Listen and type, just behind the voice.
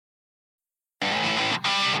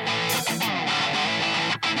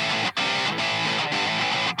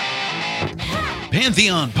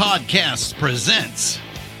Pantheon Podcasts presents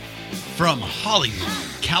from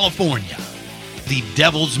Hollywood, California, The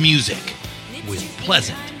Devil's Music with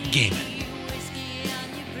Pleasant Gehman.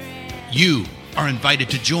 You are invited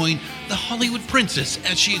to join the Hollywood princess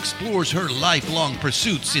as she explores her lifelong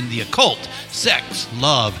pursuits in the occult, sex,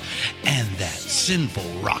 love, and that sinful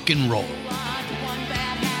rock and roll.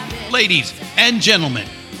 Ladies and gentlemen,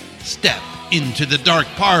 step into the dark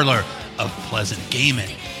parlor of Pleasant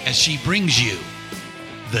Gehman as she brings you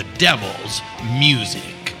the Devil's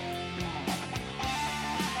Music.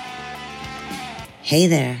 Hey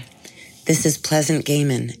there, this is Pleasant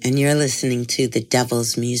Gehman, and you're listening to The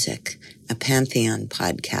Devil's Music, a Pantheon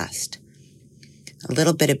podcast. A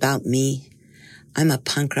little bit about me. I'm a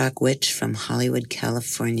punk rock witch from Hollywood,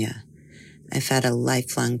 California. I've had a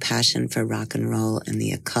lifelong passion for rock and roll and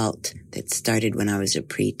the occult that started when I was a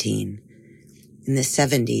preteen. In the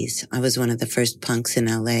 70s, I was one of the first punks in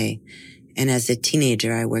LA, and as a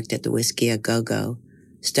teenager, I worked at the Whiskey A Go-Go,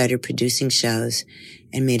 started producing shows,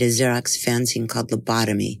 and made a Xerox fanzine called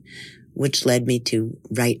Lobotomy, which led me to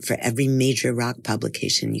write for every major rock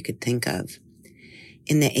publication you could think of.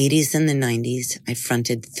 In the 80s and the 90s, I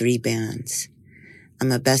fronted 3 bands.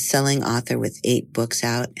 I'm a best-selling author with 8 books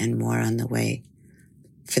out and more on the way.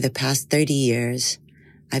 For the past 30 years,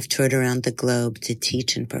 I've toured around the globe to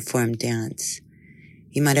teach and perform dance.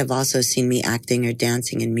 You might have also seen me acting or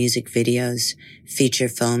dancing in music videos, feature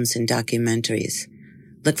films, and documentaries.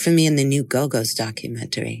 Look for me in the new Go-Go's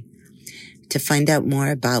documentary. To find out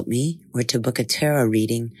more about me or to book a tarot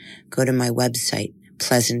reading, go to my website,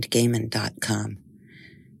 pleasantgehman.com.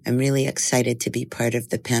 I'm really excited to be part of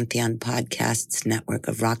the Pantheon Podcasts network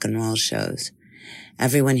of rock and roll shows.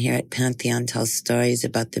 Everyone here at Pantheon tells stories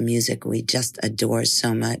about the music we just adore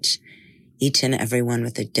so much, each and every one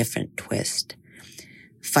with a different twist.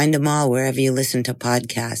 Find them all wherever you listen to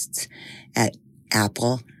podcasts at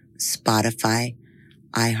Apple, Spotify,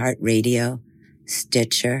 iHeartRadio,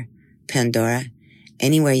 Stitcher, Pandora,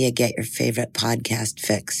 anywhere you get your favorite podcast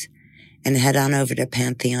fix. And head on over to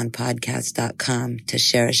pantheonpodcast.com to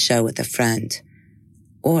share a show with a friend.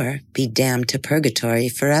 Or be damned to purgatory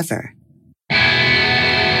forever.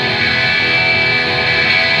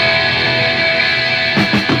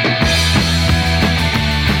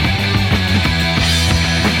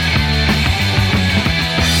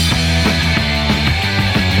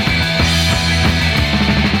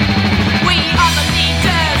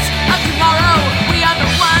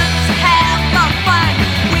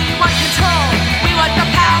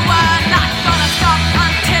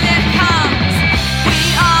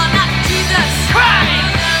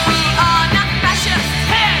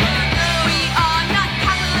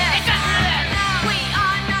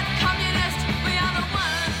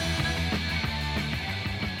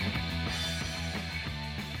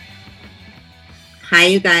 Hi,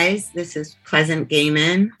 you guys. This is Pleasant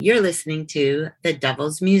Gehman. You're listening to The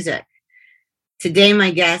Devil's Music. Today,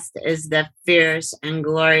 my guest is the fierce and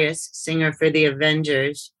glorious singer for the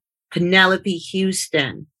Avengers, Penelope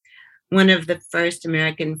Houston, one of the first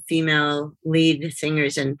American female lead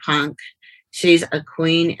singers in punk. She's a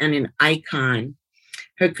queen and an icon.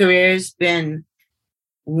 Her career has been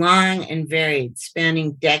long and varied,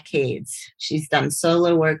 spanning decades. She's done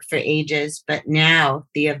solo work for ages, but now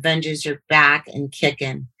the Avengers are back and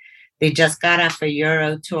kicking. They just got off a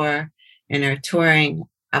Euro tour and are touring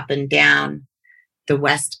up and down the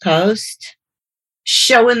West Coast,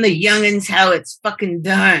 showing the youngins how it's fucking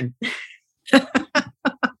done. Hi,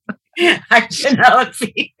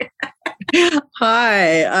 Penelope.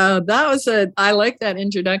 Hi, I like that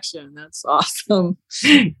introduction. That's awesome.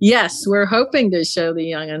 Yes, we're hoping to show the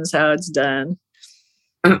youngins how it's done.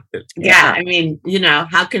 Yeah, I mean, you know,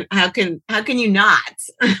 how can you not?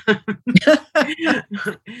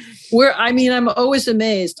 I'm always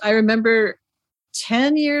amazed. I remember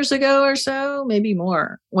 10 years ago or so, maybe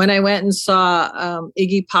more, when I went and saw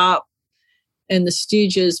Iggy Pop and the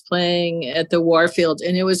Stooges playing at the Warfield,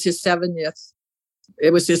 and it was his 60th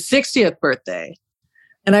birthday.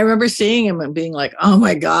 And I remember seeing him and being like, oh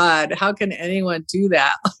my God, how can anyone do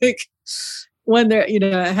that? Like when they're,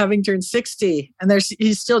 having turned 60 and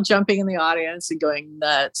he's still jumping in the audience and going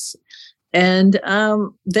nuts. And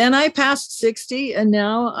then I passed 60 and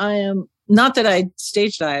now I am, not that I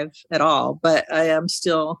stage dive at all, but I am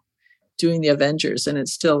still doing the Avengers and it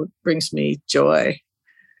still brings me joy.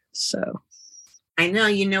 So. I know,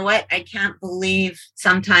 you know what? I can't believe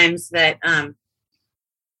sometimes that,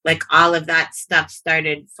 like all of that stuff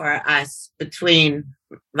started for us between,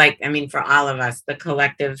 for all of us, the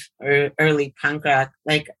collective early punk rock,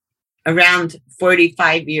 like around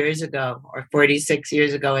 45 years ago or 46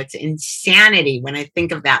 years ago. It's insanity when I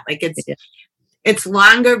think of that. Like It's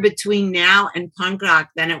longer between now and punk rock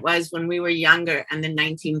than it was when we were younger in the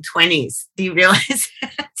 1920s. Do you realize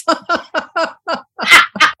that?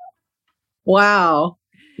 Wow.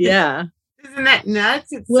 Yeah. Isn't that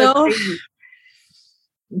nuts? It's well, so crazy.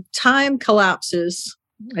 Time collapses,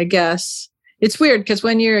 I guess. It's weird because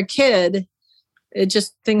when you're a kid,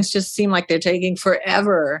 things just seem like they're taking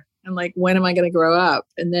forever. And like, when am I going to grow up?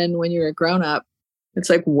 And then when you're a grown up, it's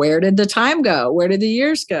like, where did the time go? Where did the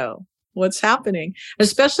years go? What's happening?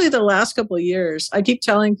 Especially the last couple of years. I keep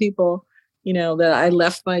telling people, that I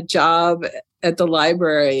left my job at the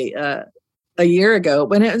library a year ago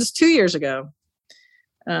when it was 2 years ago.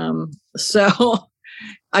 So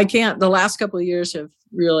I can't, the last couple of years have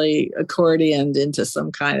really accordioned into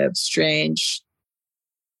some kind of strange,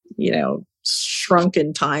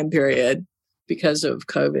 shrunken time period because of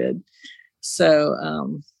COVID.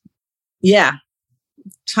 So, yeah,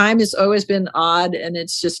 time has always been odd and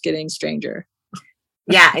it's just getting stranger.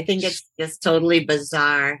 Yeah, I think it's just totally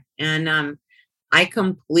bizarre. And I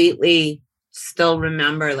completely still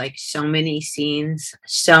remember like so many scenes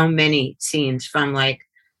from like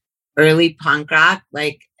early punk rock,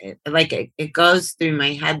 like it goes through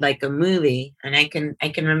my head like a movie, and I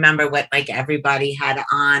can remember what like everybody had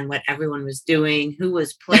on, what everyone was doing, who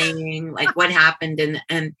was playing, like what happened,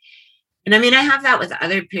 and I mean, I have that with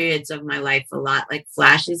other periods of my life a lot, like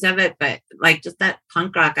flashes of it, but like just that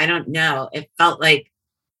punk rock, I don't know, it felt like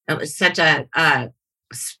it was such a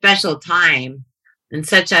special time and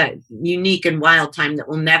such a unique and wild time that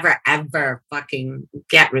will never, ever fucking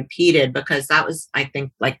get repeated, because that was, I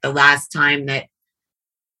think, like the last time that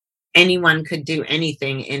anyone could do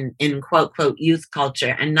anything in quote, quote, youth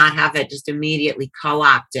culture and not have it just immediately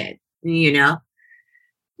co-opted,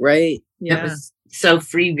 Right. Yeah. It was so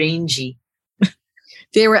free rangey.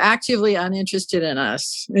 They were actively uninterested in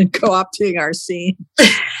us and co-opting our scene.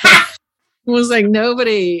 It was like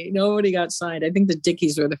nobody got signed. I think the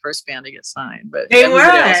Dickies were the first band to get signed, but they were,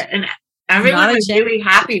 and everyone was really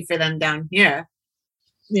happy for them down here.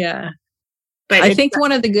 Yeah, but I think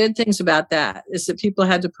one of the good things about that is that people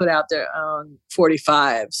had to put out their own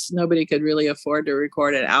 45s. Nobody could really afford to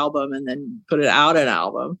record an album and then put it out an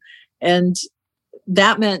album, and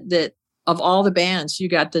that meant that of all the bands, you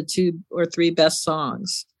got the 2 or 3 best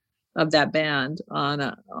songs of that band on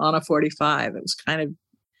a 45. It was kind of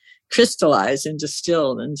crystallized and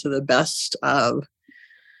distilled into the best of.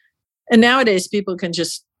 And nowadays people can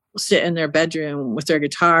just sit in their bedroom with their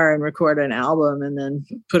guitar and record an album and then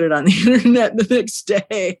put it on the internet the next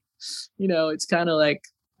day. It's kind of like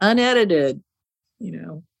unedited,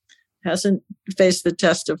 hasn't faced the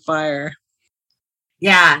test of fire.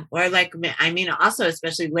 Yeah. Or like, I mean, also,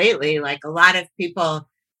 especially lately, like a lot of people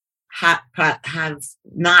have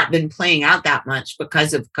not been playing out that much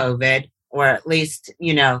because of COVID. Or at least,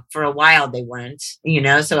 for a while they weren't,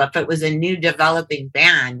 so if it was a new developing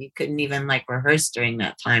band, you couldn't even like rehearse during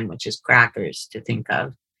that time, which is crackers to think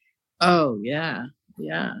of. Oh, yeah.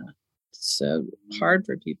 Yeah. So hard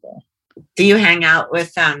for people. Do you hang out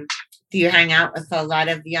with a lot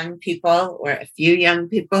of young people or a few young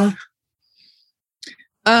people?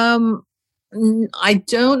 I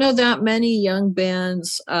don't know that many young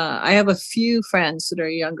bands. I have a few friends that are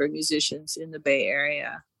younger musicians in the Bay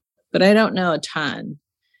Area, but I don't know a ton.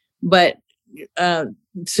 But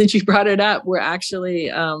since you brought it up, we're actually,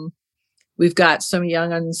 we've got some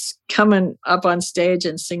young ones coming up on stage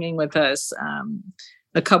and singing with us.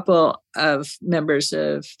 A couple of members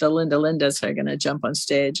of the Linda Lindas are going to jump on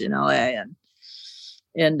stage in LA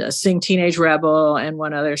and sing Teenage Rebel and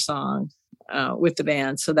one other song with the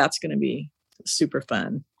band. So that's going to be super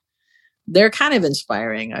fun. They're kind of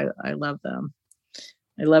inspiring. I love them.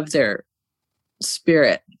 I love their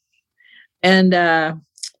spirit. And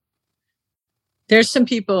there's some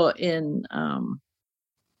people in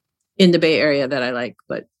the Bay Area that I like,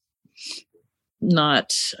 but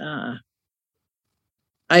not.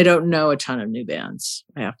 I don't know a ton of new bands,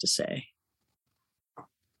 I have to say.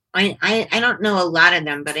 I don't know a lot of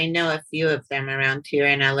them, but I know a few of them around here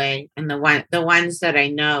in LA. And the ones that I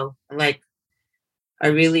know like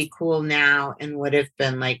are really cool now and would have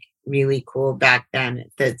been like really cool back then.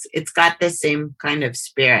 It's got the same kind of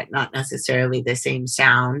spirit, not necessarily the same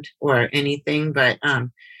sound or anything, but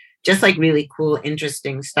just like really cool,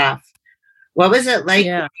 interesting stuff. What was it like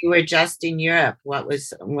when you were just in Europe?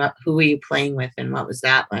 Who were you playing with, and what was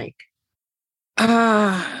that like?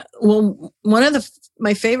 Well, one of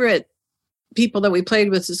my favorite people that we played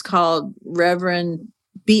with is called Reverend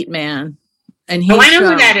Beatman, and I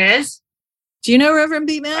know who that is. Do you know Reverend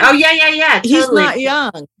Beatman? Oh yeah. Totally. He's not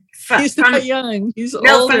young. He's not young. He's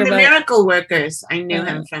no, older. From the Miracle Workers. I knew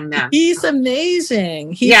him from them. He's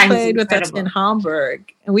amazing. He played with us in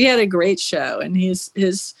Hamburg, and we had a great show. And he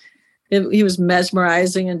was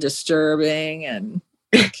mesmerizing and disturbing, and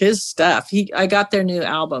his stuff. I got their new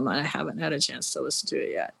album. I haven't had a chance to listen to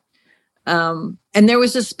it yet. And there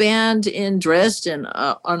was this band in Dresden,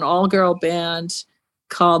 an all-girl band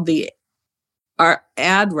called the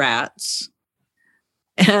Ad Rats,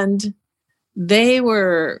 and they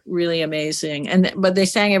were really amazing. But they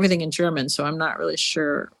sang everything in German, so I'm not really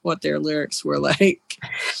sure what their lyrics were like.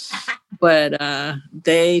 But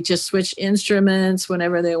they just switched instruments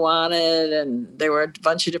whenever they wanted, and there were a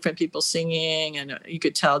bunch of different people singing, and you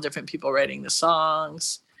could tell different people writing the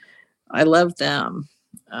songs. I loved them.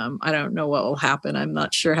 I don't know what will happen. I'm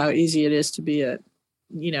not sure how easy it is to be a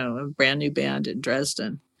brand new band in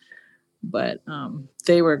Dresden, but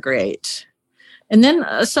they were great. And then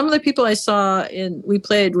some of the people I saw we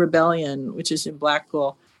played Rebellion, which is in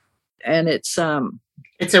Blackpool, and it's a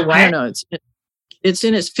what? I don't know. It's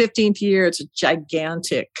in its 15th year. It's a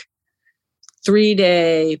gigantic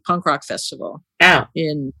 3-day punk rock festival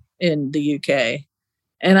in the UK,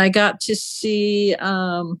 and I got to see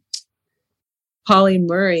Pauline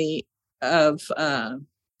Murray of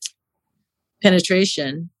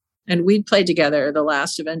Penetration, and we'd played together. The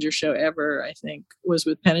last Avengers show ever, I think, was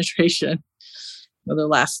with Penetration. Or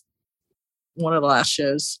one of the last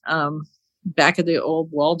shows, back at the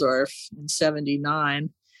old Waldorf in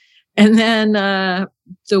 1979. And then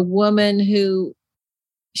the woman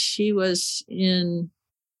she was in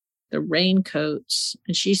the Raincoats,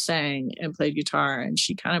 and she sang and played guitar, and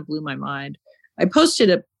she kind of blew my mind. I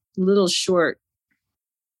posted a little short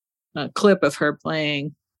clip of her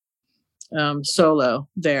playing solo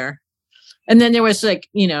there. And then there was a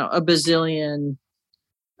bazillion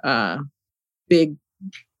big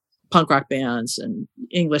punk rock bands and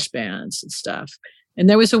English bands and stuff. And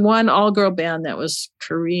there was one all-girl band that was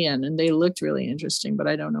Korean, and they looked really interesting, but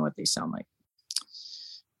I don't know what they sound like.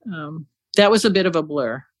 That was a bit of a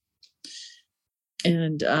blur.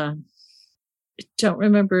 And I don't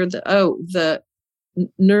remember the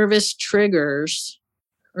Nervous Triggers,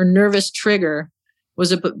 or Nervous Trigger,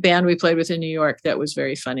 was a band we played with in New York that was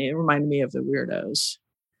very funny. It reminded me of the Weirdos.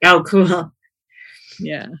 Oh, cool.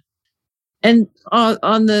 Yeah. And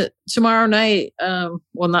on the tomorrow night,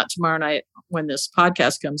 not tomorrow night when this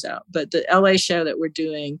podcast comes out, but the LA show that we're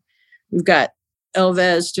doing, we've got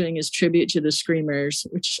Elvez doing his tribute to the Screamers,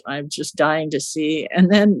 which I'm just dying to see.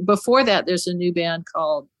 And then before that, there's a newish band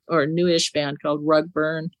called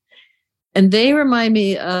Rugburn. And they remind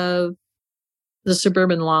me of the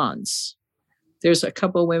Suburban Lawns. There's a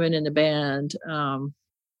couple women in the band,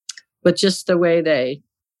 but just the way the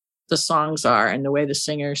songs are and the way the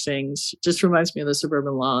singer sings just reminds me of the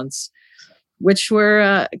Suburban Lawns, which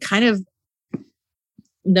were kind of,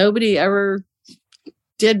 nobody ever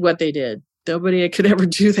did what they did. Nobody could ever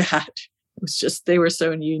do that. It was just, they were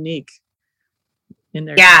so unique in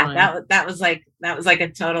their time. that was like a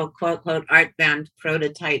total quote art band,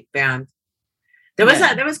 prototype band. There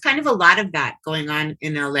was kind of a lot of that going on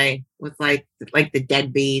in LA with like the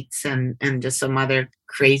Deadbeats and just some other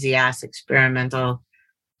crazy ass experimental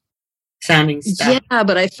sounding stuff. Yeah,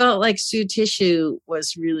 but I felt like Sue Tissue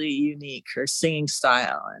was really unique, her singing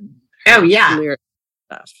style and lyric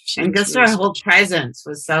stuff. And just her whole presence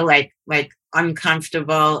was so like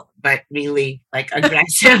uncomfortable, but really like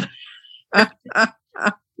aggressive.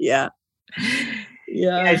 Yeah.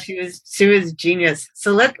 She was genius.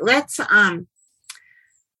 So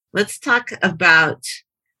let's talk about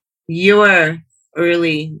your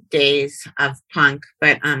early days of punk,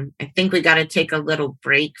 but I think we got to take a little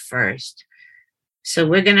break first. So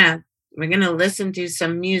we're gonna listen to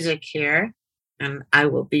some music here, and I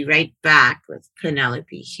will be right back with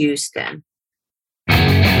Penelope Houston.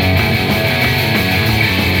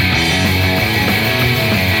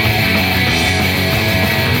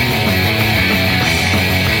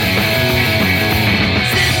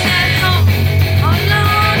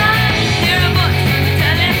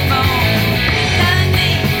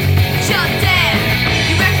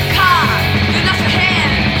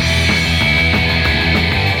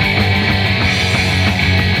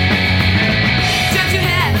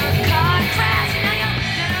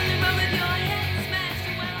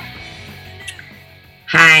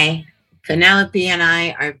 Hi, Penelope and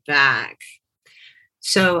I are back.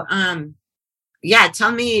 So,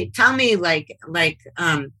 tell me,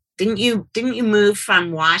 didn't you move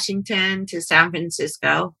from Washington to San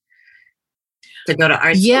Francisco to go to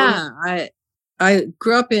art school? Yeah, I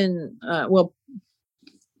grew up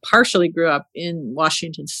partially grew up in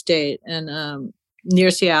Washington State and near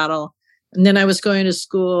Seattle, And then I was going to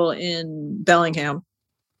school in Bellingham.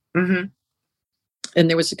 Mm-hmm. And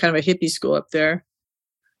there was a kind of a hippie school up there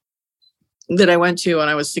that I went to when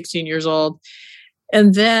I was 16 years old.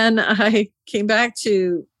 And then I came back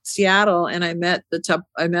to Seattle and I met the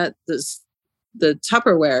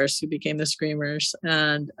Tupperwares, who became the Screamers,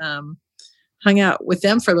 and hung out with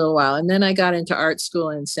them for a little while. And then I got into art school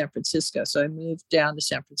in San Francisco. So I moved down to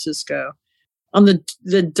San Francisco on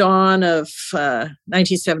the dawn of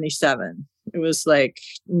 1977. It was like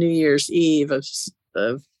New Year's Eve of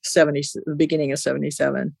the beginning of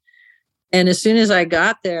 77. And as soon as I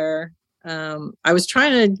got there, I was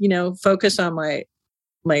trying to, focus on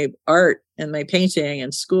my art and my painting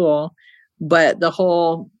and school, but the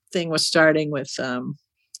whole thing was starting with the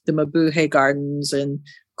Mabuhay Gardens and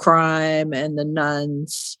Crime and the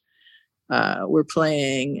Nuns were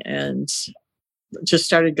playing, and just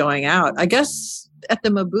started going out. I guess at the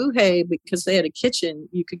Mabuhay, because they had a kitchen,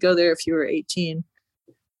 you could go there if you were 18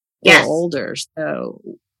 or older. So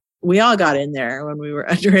we all got in there when we were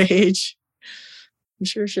underage. I'm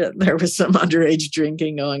sure there was some underage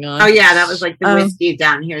drinking going on. Oh yeah, that was like the whiskey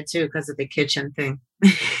down here too, because of the kitchen thing.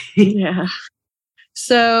 Yeah.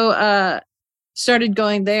 So started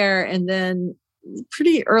going there, and then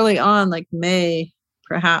pretty early on, like May,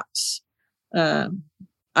 perhaps,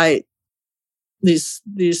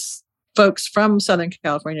 these folks from Southern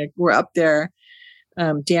California were up there,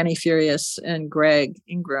 Danny Furious and Greg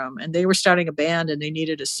Ingram, and they were starting a band and they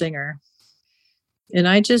needed a singer. And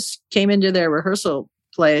I just came into their rehearsal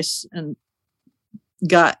place and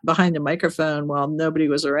got behind the microphone while nobody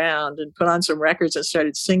was around and put on some records and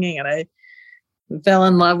started singing. And I fell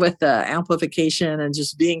in love with the amplification and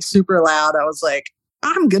just being super loud. I was like,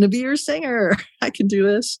 I'm going to be your singer. I can do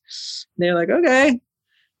this. And they're like, okay.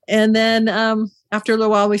 And then after a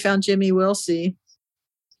little while, we found Jimmy Wilsey,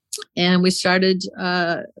 and we started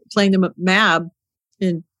playing the MAB.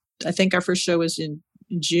 I think our first show was in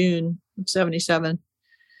June of 77.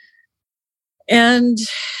 And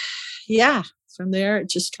yeah, from there, it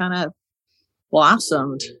just kind of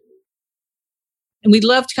blossomed. And we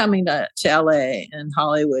loved coming to LA and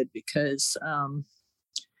Hollywood because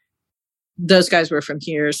those guys were from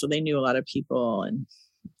here, so they knew a lot of people. And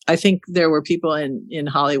I think there were people in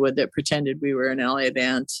Hollywood that pretended we were an LA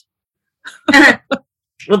band.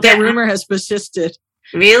 Well, that rumor has persisted.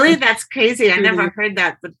 Really? That's crazy. I never heard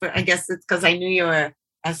that, but I guess it's because I knew you were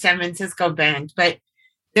a San Francisco band. But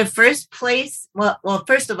the first place, well,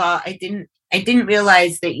 first of all, I didn't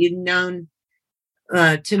realize that you'd known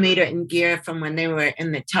Tomato and Gear from when they were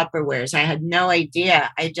in the Tupperwares. I had no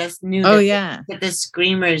idea. I just knew that the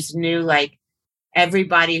Screamers knew like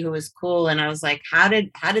everybody who was cool, and I was like, how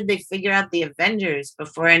did they figure out the Avengers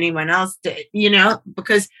before anyone else did?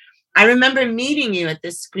 Because I remember meeting you at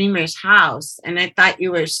the Screamers house, and I thought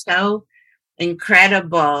you were so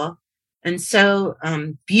incredible and so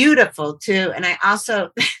beautiful too. And I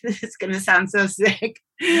also, this is going to sound so sick.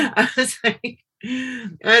 I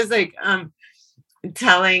was like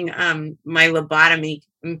telling my lobotomy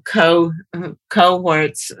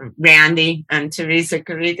cohorts, Randy and Teresa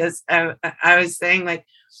Carrigas, I was saying like,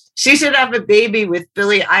 she should have a baby with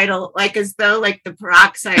Billy Idol, like as though like the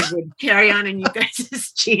peroxide would carry on in you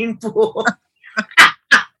guys' gene pool.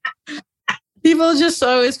 People just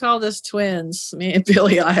always called us twins, me and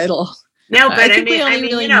Billy Idol. No, but I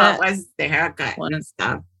mean, it was the haircut and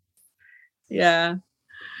stuff. Yeah.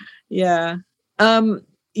 Yeah.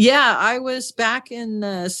 I was back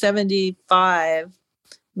in 75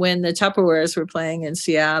 when the Tupperwares were playing in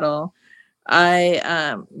Seattle.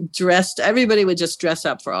 I everybody would just dress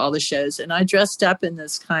up for all the shows. And I dressed up in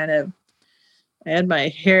this I had my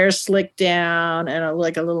hair slicked down and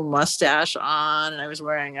like a little mustache on. And I was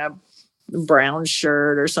wearing a brown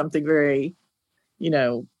shirt or something very,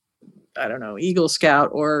 I don't know, Eagle Scout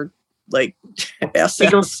or like SS.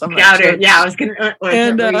 Eagle Scouter. Yeah, I was going to.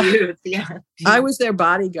 I was their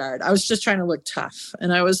bodyguard. I was just trying to look tough.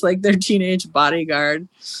 And I was like their teenage bodyguard.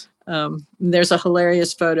 There's a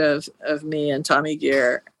hilarious photo of me and Tommy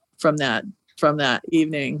Gear from that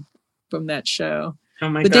evening, from that show. Oh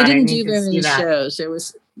my God! But they didn't do very many that.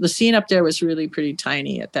 shows. The scene up there was really pretty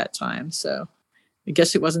tiny at that time, so I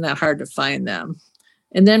guess it wasn't that hard to find them.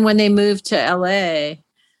 And then when they moved to LA,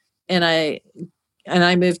 and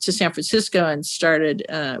I moved to San Francisco and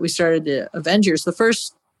we started the Avengers. The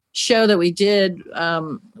first show that we did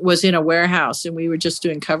was in a warehouse, and we were just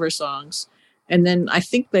doing cover songs. And then I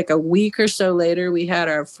think like a week or so later, we had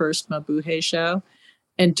our first Mabuhay show.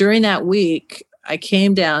 And during that week, I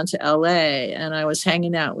came down to LA and I was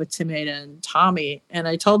hanging out with Tomato and Tommy, and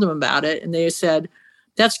I told them about it. And they said,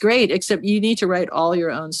 that's great, except you need to write all your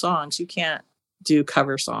own songs. You can't do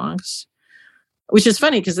cover songs. which is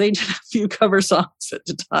funny because they did a few cover songs at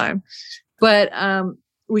the time. But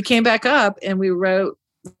we came back up and we wrote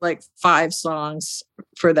like 5 songs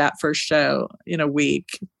for that first show in a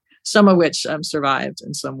week, some of which survived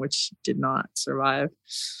and some which did not survive.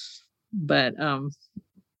 But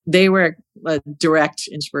they were a direct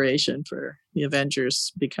inspiration for the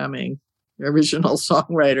Avengers becoming original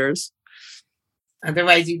songwriters.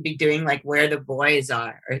 Otherwise, you'd be doing like Where the Boys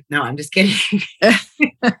Are. Or, no, I'm just kidding.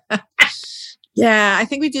 Yeah, I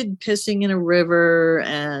think we did Pissing in a River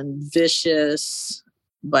and Vicious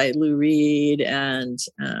by Lou Reed, and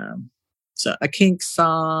so a Kinks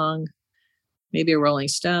song, maybe a Rolling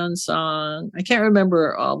Stones song. I can't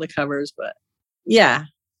remember all the covers, but yeah,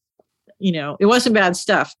 it wasn't bad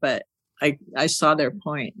stuff, but I saw their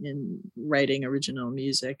point in writing original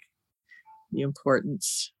music, the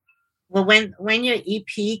importance. Well, when your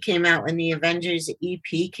EP came out, when the Avengers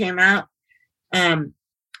EP came out,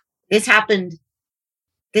 this happened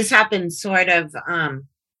sort of,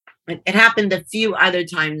 it happened a few other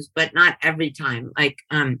times, but not every time. Like,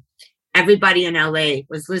 everybody in LA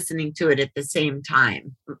was listening to it at the same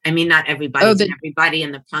time. I mean, not everybody, everybody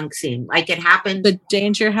in the punk scene. Like, it happened. The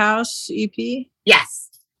Danger House EP? Yes.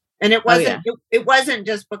 And it wasn't, it wasn't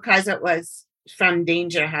just because it was from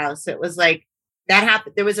Danger House. It was like, that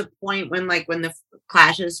happened. There was a point when the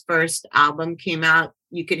Clash's first album came out,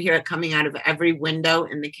 you could hear it coming out of every window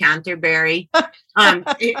in the Canterbury, and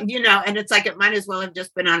it's like, it might as well have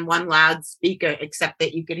just been on one loudspeaker, except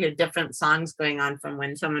that you could hear different songs going on from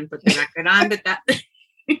when someone put the record on. But that,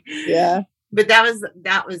 yeah, but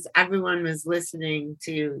that was everyone was listening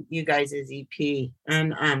to you guys' EP.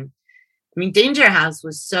 And I mean, Danger House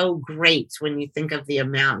was so great when you think of the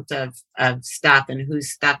amount of stuff and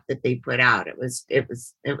whose stuff that they put out. It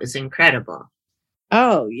was incredible.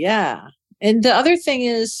 Oh yeah. And the other thing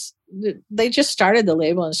is they just started the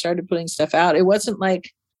label and started putting stuff out. It wasn't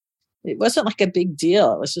like a big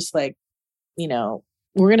deal. It was just like, we're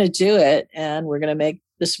going to do it and we're going to make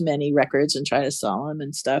this many records and try to sell them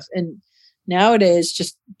and stuff. And nowadays,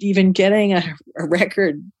 just even getting a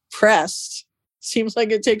record pressed seems like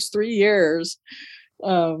it takes 3 years.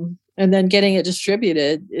 And then getting it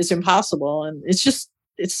distributed is impossible. And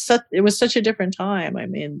it was such a different time. I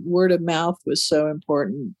mean, word of mouth was so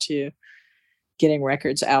important to getting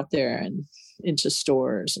records out there and into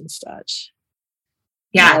stores and such.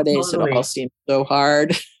 Yeah, nowadays totally. It all seems so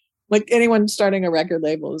hard. Like, anyone starting a record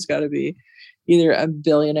label has got to be either a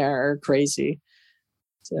billionaire or crazy.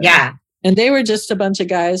 So, yeah. And they were just a bunch of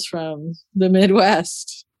guys from the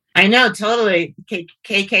Midwest. I know, totally.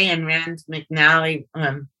 KK and Rand McNally,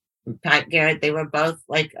 Pat Garrett, they were both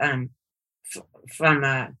like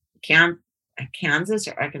from Kansas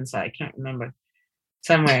or Arkansas. I can't remember.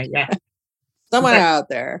 Somewhere, yeah. Somewhere out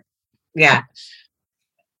there. Yeah.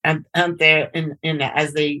 Out there in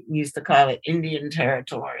as they used to call it, Indian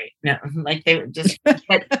territory. No, like they were just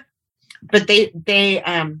but they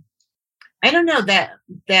I don't know,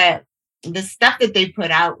 that the stuff that they put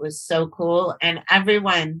out was so cool, and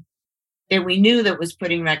everyone that we knew that was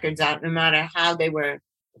putting records out, no matter how they were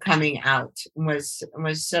coming out, was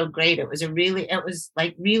so great. It was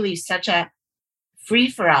really such a free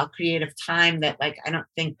for all creative time that, like, I don't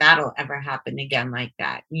think that'll ever happen again like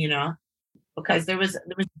that, because there was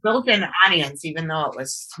built-in audience, even though it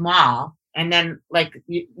was small. And then, like,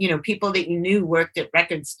 people that you knew worked at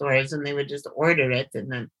record stores and they would just order it,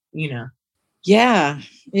 and then, Yeah,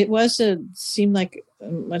 it seemed like a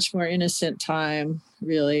much more innocent time,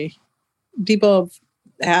 really. People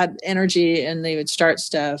had energy and they would start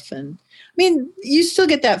stuff. And I mean, you still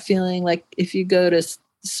get that feeling, like if you go to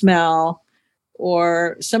Smell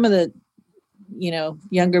or some of the,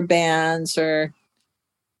 younger bands or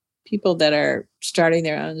people that are starting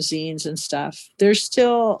their own zines and stuff, there's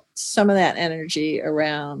still some of that energy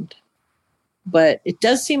around. But it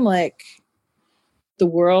does seem like the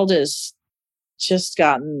world has just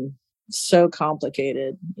gotten so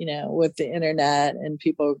complicated, with the internet and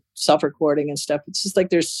people self-recording and stuff. It's just like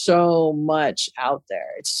there's so much out there.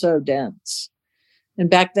 It's so dense. And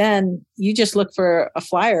back then, you just look for a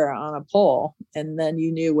flyer on a pole, and then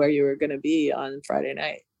you knew where you were going to be on Friday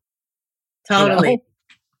night. Totally.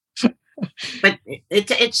 But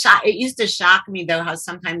it used to shock me, though, how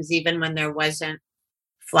sometimes even when there wasn't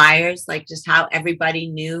flyers, like just how everybody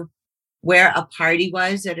knew where a party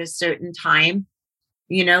was at a certain time.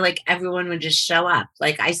 Like everyone would just show up.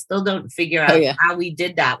 Like, I still don't figure out how we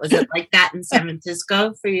did that. Was it like that in San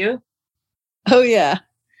Francisco for you? Oh, yeah.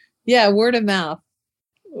 Yeah, word of mouth.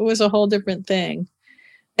 It was a whole different thing.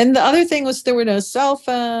 And the other thing was there were no cell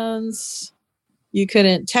phones. You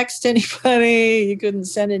couldn't text anybody. You couldn't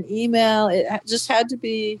send an email. It just had to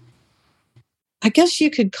be I guess you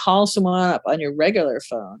could call someone up on your regular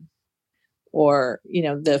phone, or,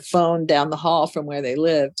 the phone down the hall from where they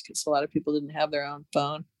lived, because a lot of people didn't have their own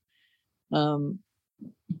phone,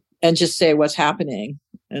 and just say what's happening.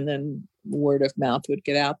 And then word of mouth would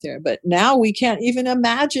get out there. But now we can't even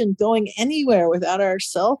imagine going anywhere without our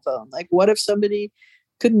cell phone. Like, what if somebody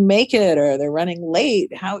couldn't make it, or they're running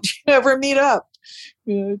late? How would you ever meet up?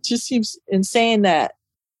 It just seems insane that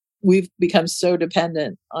we've become so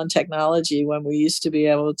dependent on technology when we used to be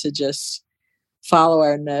able to just follow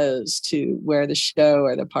our nose to where the show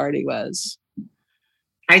or the party was.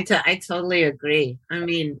 I totally agree. I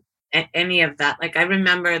mean, any of that. Like, I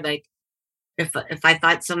remember, like, if I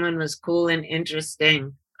thought someone was cool and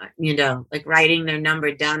interesting, like writing their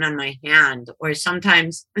number down on my hand, or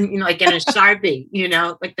sometimes, like in a Sharpie,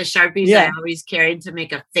 like the Sharpies I always carried to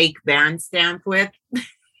make a fake band stamp with.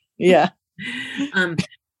 Yeah.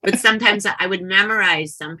 But sometimes I would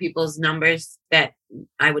memorize some people's numbers that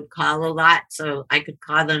I would call a lot, so I could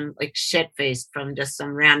call them like shit-faced from just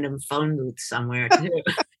some random phone booth somewhere too.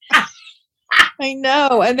 I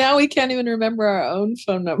know. And now we can't even remember our own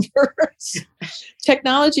phone numbers.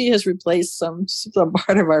 Technology has replaced some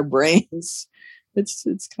part of our brains.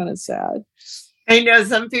 It's kind of sad. I know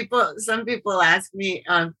some people ask me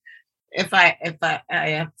if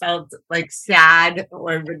I felt like sad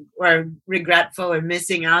or regretful or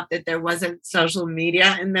missing out that there wasn't social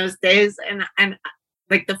media in those days. And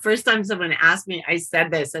like the first time someone asked me, I said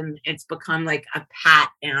this, and it's become like a pat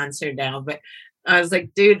answer now. But I was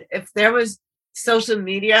like, dude, if there was social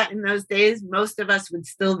media in those days, most of us would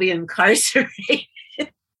still be incarcerated.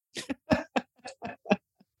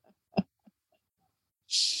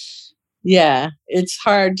 Yeah, it's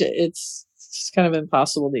hard. It's kind of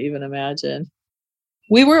impossible to even imagine.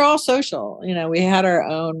 We were all social.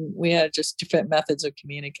 We had just different methods of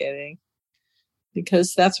communicating,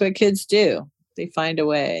 because that's what kids do. They find a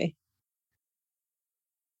way.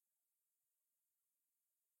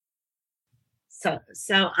 So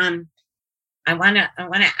I want to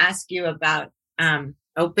ask you about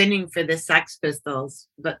opening for the Sex Pistols,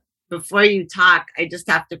 but before you talk, I just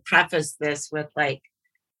have to preface this with like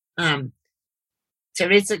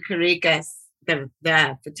Teresa Caricas, the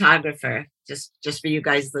photographer, just for you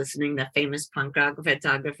guys listening, the famous punk rock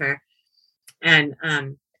photographer, and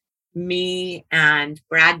me and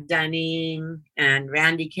Brad Dunning and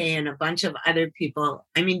Randy Kay and a bunch of other people.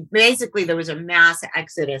 I mean, basically there was a mass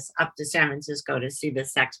exodus up to San Francisco to see the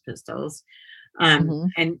Sex Pistols. And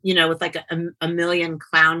with like a million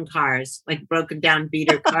clown cars, like broken down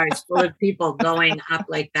beater cars full of people going up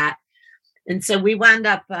like that. And so we wound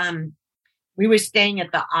up we were staying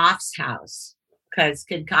at the Off's house because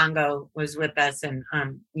Kid Congo was with us, and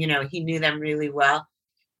he knew them really well.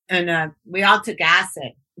 And we all took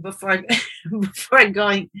acid before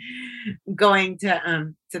going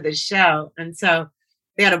to the show. And so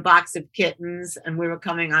they had a box of kittens, and we were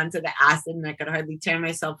coming onto the acid, and I could hardly tear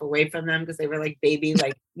myself away from them because they were like baby,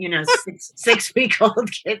 like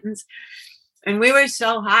 6-week-old kittens. And we were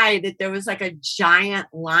so high that there was like a giant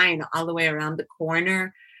line all the way around the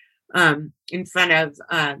corner in front of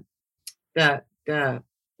the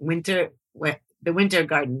Winter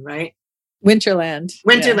Garden, right? Winterland.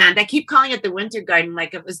 Yeah. I keep calling it the Winter Garden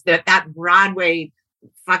like it was that Broadway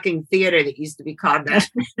fucking theater that used to be called that.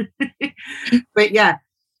 But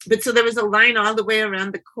so there was a line all the way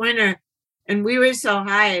around the corner, and we were so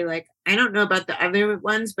high, like, I don't know about the other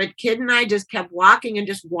ones, but Kid and I just kept walking and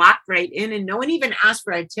just walked right in, and no one even asked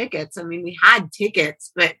for our tickets. I mean, we had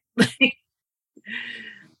tickets, but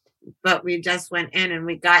but we just went in, and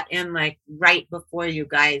we got in like right before you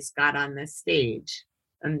guys got on the stage,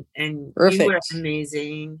 and Perfect. You were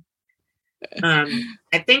amazing.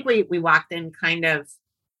 I think we walked in kind of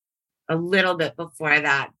a little bit before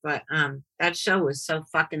that, but that show was so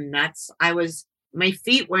fucking nuts. My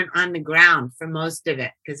feet weren't on the ground for most of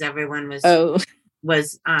it because everyone was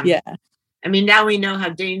yeah. I mean, now we know how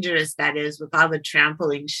dangerous that is with all the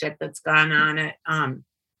trampling shit that's gone on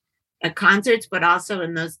at concerts, but also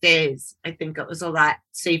in those days, I think it was a lot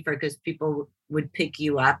safer because people would pick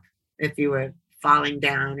you up if you were falling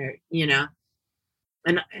down, or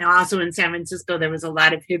and also in San Francisco there was a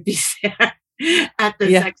lot of hippies there at the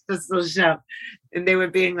Sex Pistols show, and they were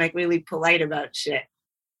being like really polite about shit.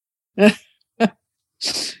 I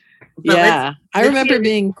remember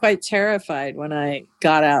being quite terrified when I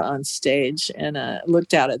got out on stage and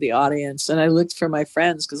looked out at the audience, and I looked for my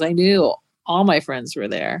friends because I knew all my friends were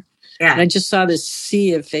there. Yeah. And I just saw this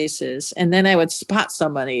sea of faces, and then I would spot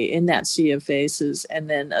somebody in that sea of faces, and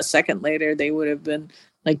then a second later they would have been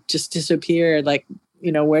like just disappeared. Like,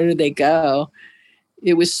 where did they go?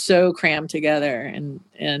 It was so crammed together, and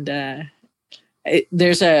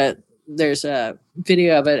There's a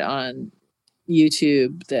video of it on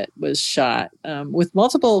YouTube that was shot with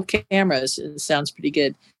multiple cameras. It sounds pretty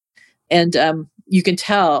good. And you can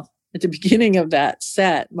tell at the beginning of that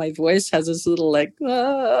set, my voice has this little like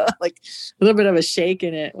a little bit of a shake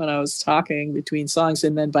in it when I was talking between songs.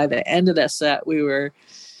 And then by the end of that set, we were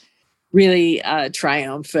really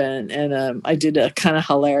triumphant. And I did a kind of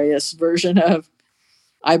hilarious version of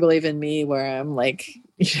I Believe in Me, where I'm like,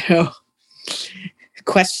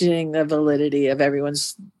 questioning the validity of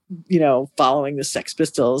everyone's, following the Sex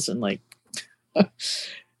Pistols, and like,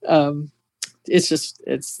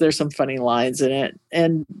 there's some funny lines in it.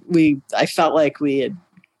 And I felt like we had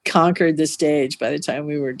conquered the stage by the time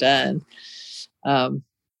we were done. And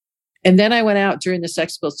then I went out during the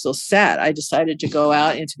Sex Pistols set. I decided to go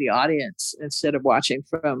out into the audience instead of watching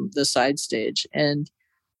from the side stage. And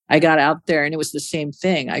I got out there and it was the same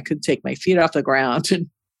thing. I could take my feet off the ground and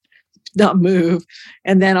not move.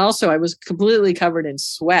 And then also I was completely covered in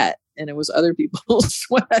sweat, and it was other people's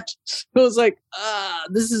sweat. It was like,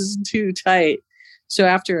 this is too tight. So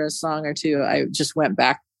after a song or two, I just went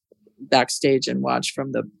backstage and watched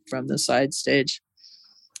from the side stage.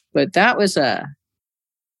 But that was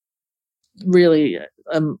really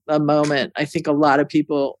a moment. I think a lot of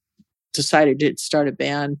people decided to start a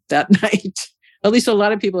band that night. At least a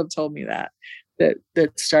lot of people have told me that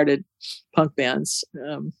started punk bands.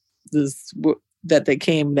 That they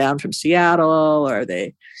came down from Seattle, or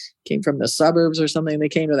they came from the suburbs or something. They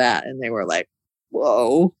came to that and they were like,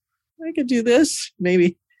 whoa, I could do this.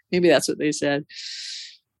 Maybe that's what they said.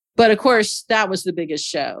 But of course, that was the biggest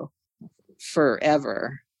show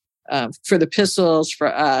forever, for the Pistols, for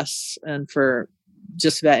us, and for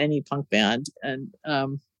just about any punk band. And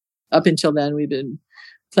up until then, we've been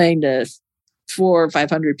playing to 400 or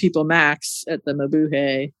 500 people max at the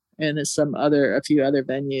Mabuhay and a few other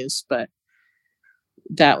venues. But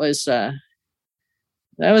that was a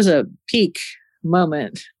peak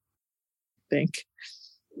moment, I think.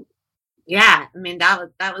 Yeah, I mean that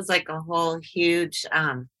was like a whole huge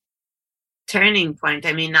turning point.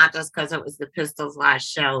 I mean, not just because it was the Pistols' last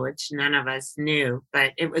show, which none of us knew,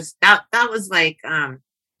 but it was that was like I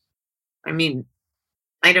mean,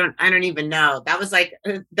 I don't even know. That was like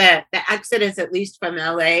the exodus, at least from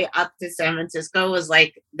LA up to San Francisco, was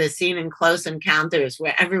like the scene in Close Encounters,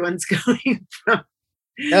 where everyone's going from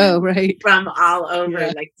from all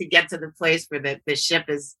over, like to get to the place where the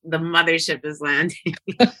mothership is landing.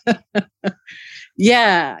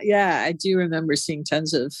 Yeah, I do remember seeing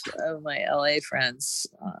tons of my LA friends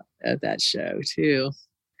at that show too.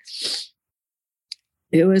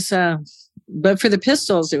 It was, but for the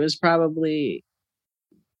Pistols, it was probably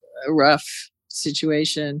a rough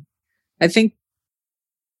situation. I think,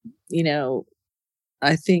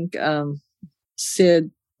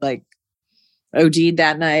 Sid like OD'd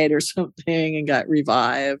that night or something and got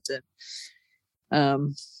revived,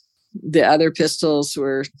 and the other Pistols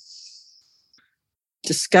were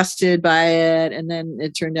disgusted by it, and then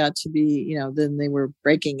it turned out to be, then they were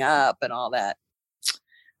breaking up and all that.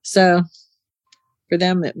 So for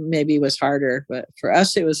them it maybe was harder, but for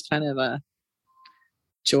us it was kind of a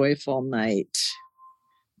joyful night,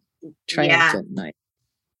 triumphant night.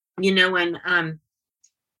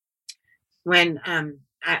 When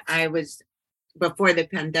I was, before the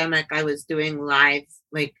pandemic, I was doing live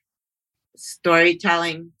like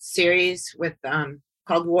storytelling series with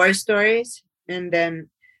called War Stories, and then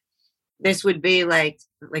this would be like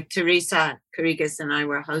Teresa Karikas and I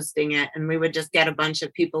were hosting it, and we would just get a bunch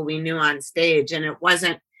of people we knew on stage, and it was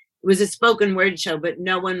a spoken word show, but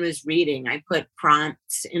no one was reading. I put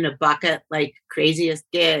prompts in a bucket like craziest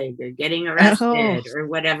gig or getting arrested or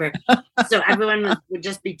whatever. So everyone would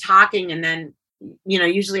just be talking, and then,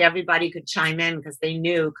 usually everybody could chime in because they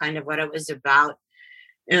knew kind of what it was about.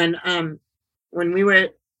 And when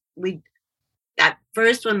that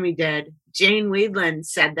first one we did, Jane Weedland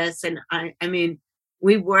said this, and I mean,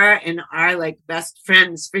 we were and are like best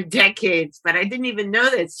friends for decades, but I didn't even know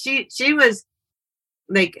this. She was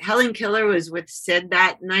like, Helen Keller was with Sid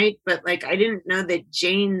that night, but like, I didn't know that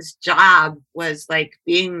Jane's job was like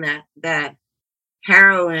being the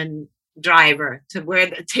heroin driver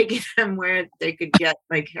to taking them where they could get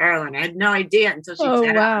like heroin. I had no idea until she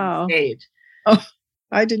said it on stage. Oh,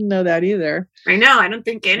 I didn't know that either. I know. I don't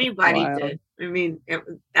think anybody did. I mean, it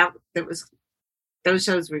was those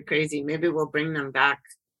shows were crazy. Maybe we'll bring them back.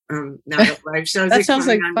 Now that live shows. That sounds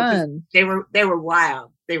like fun. They were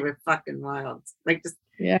wild. They were fucking wild. Like just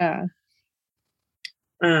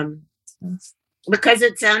because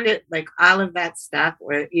it sounded like all of that stuff,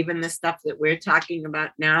 or even the stuff that we're talking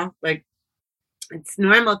about now, like it's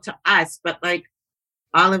normal to us, but like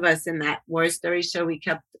all of us in that war story show, we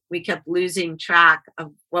kept losing track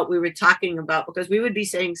of what we were talking about, because we would be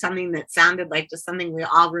saying something that sounded like just something we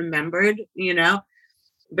all remembered,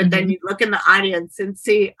 but then you look in the audience and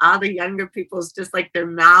see all the younger people's, just like their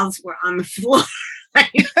mouths were on the floor.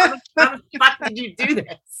 Like, how the fuck did you do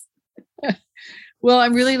this? Well,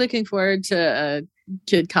 I'm really looking forward to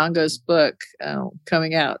Kid Congo's book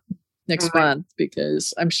coming out next month,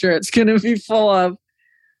 because I'm sure it's going to be full of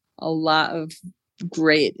a lot of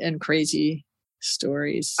great and crazy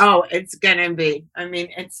stories. Oh, it's going to be. I mean,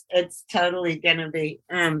 it's totally going to be.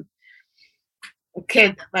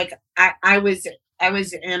 Okay, like I was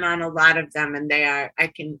in on a lot of them, and they are. I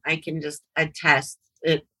can just attest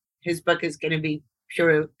it. His book is going to be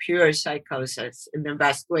pure psychosis in the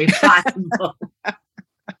best way possible.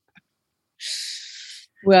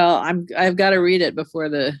 Well, I've got to read it before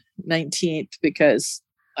the 19th, because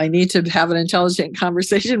I need to have an intelligent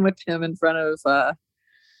conversation with him in front of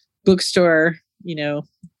bookstore,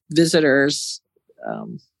 visitors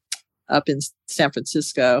up in San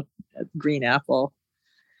Francisco at Green Apple.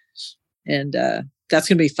 And that's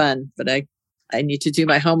going to be fun, but I need to do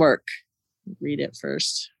my homework, read it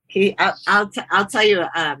first. I'll tell you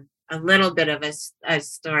a little bit of a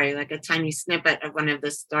story, like a tiny snippet of one of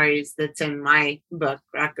the stories that's in my book,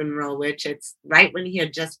 Rock and Roll Witch. It's right when he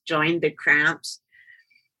had just joined the Cramps.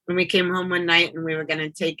 When we came home one night and we were going to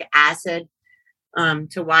take acid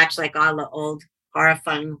to watch like all the old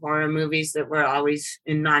horrifying horror movies that were always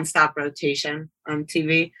in nonstop rotation on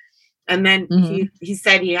TV. And then he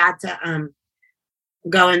said he had to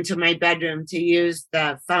go into my bedroom to use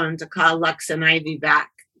the phone to call Lux and Ivy back,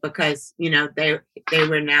 because they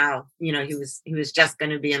were now, he was just going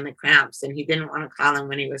to be in the Cramps, and he didn't want to call him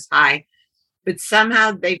when he was high. But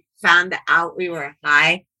somehow they found out we were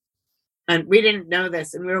high, and we didn't know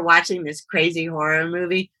this, and we were watching this crazy horror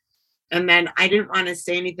movie. And then I didn't want to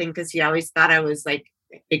say anything, because he always thought I was like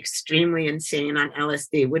extremely insane on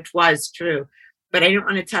LSD, which was true. But I didn't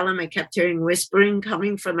want to tell him. I kept hearing whispering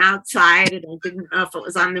coming from outside, and I didn't know if it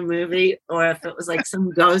was on the movie or if it was like some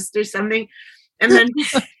ghost or something. And then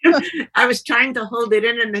I was trying to hold it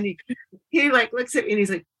in, and then he like looks at me and he's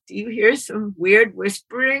like, "Do you hear some weird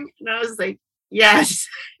whispering?" And I was like, "Yes."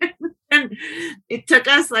 And it took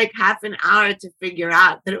us like half an hour to figure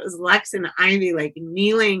out that it was Lex and Ivy like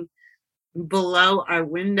kneeling below our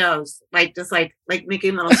windows, like just like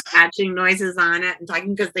making little scratching noises on it and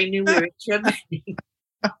talking, because they knew we were tripping.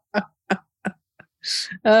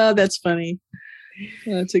 Oh, that's funny.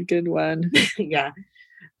 That's a good one. Yeah.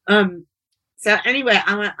 So anyway,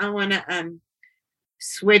 I want to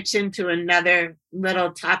switch into another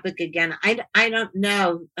little topic again. I don't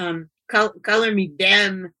know. Color Me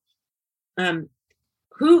Dim.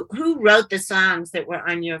 Who wrote the songs that were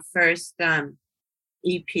on your first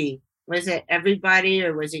EP? Was it everybody,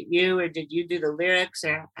 or was it you, or did you do the lyrics?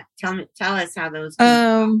 Or tell us how those.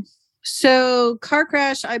 So Car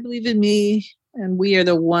Crash, I Believe in Me, and We Are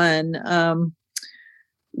the One.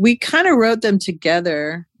 We kind of wrote them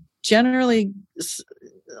together. Generally,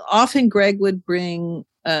 often Greg would bring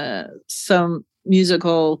some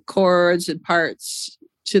musical chords and parts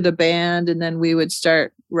to the band, and then we would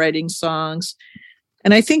start writing songs.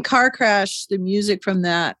 And I think Car Crash, the music from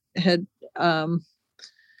that had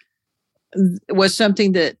was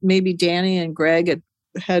something that maybe Danny and Greg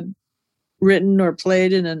had written or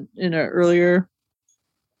played in an earlier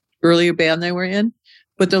band they were in.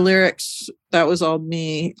 But the lyrics, that was all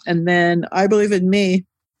me. And then I Believe in Me,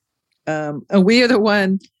 and We Are the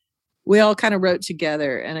One, we all kind of wrote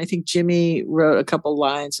together. And I think Jimmy wrote a couple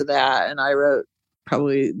lines of that, and I wrote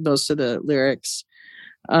probably most of the lyrics.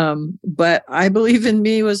 But I Believe in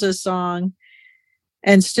Me was a song,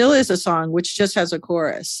 and still is a song, which just has a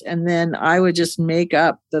chorus. And then I would just make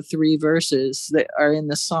up the 3 verses that are in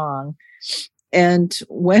the song. And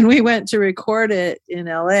when we went to record it in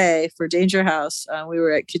LA for Danger House, we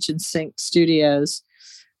were at Kitchen Sink Studios,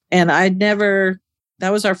 and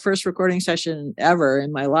that was our first recording session ever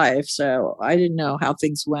in my life. So I didn't know how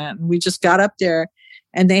things went. We just got up there,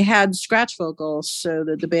 and they had scratch vocals so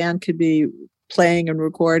that the band could be playing and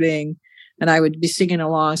recording, and I would be singing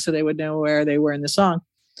along so they would know where they were in the song.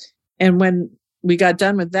 And when we got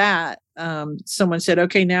done with that, someone said,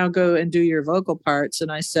 "Okay, now go and do your vocal parts."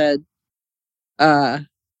 And I said, "That's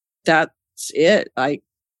it.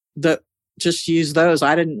 Just use those."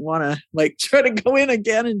 I didn't want to like try to go in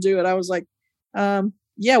again and do it. I was like,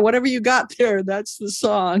 yeah, whatever you got there, that's the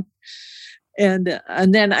song. And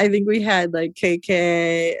then I think we had like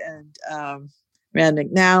KK and Rand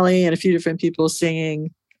McNally and a few different people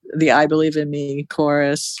singing the I Believe in Me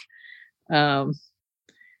chorus.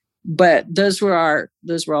 But those were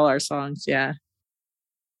all our songs. Yeah.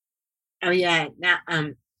 Oh yeah. Now,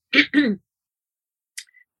 I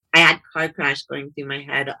had car crash going through my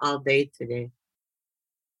head all day today.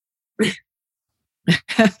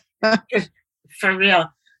 For real.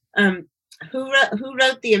 Who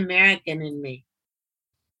wrote The American in Me?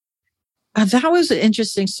 That was an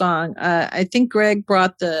interesting song. I think Greg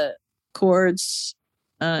brought the chords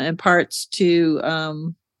and parts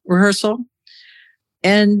to rehearsal.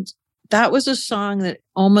 And that was a song that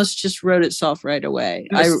almost just wrote itself right away.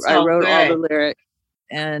 I wrote all the lyrics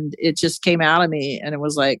and it just came out of me and it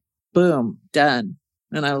was like, boom, done.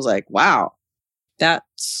 And I was like, wow, I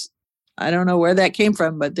don't know where that came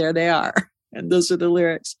from, but there they are. And those are the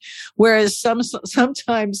lyrics. Whereas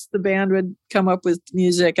sometimes the band would come up with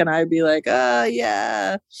music and I'd be like,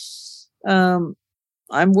 yeah,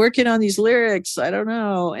 I'm working on these lyrics. I don't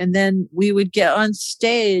know. And then we would get on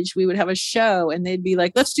stage, we would have a show and they'd be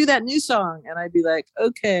like, let's do that new song. And I'd be like,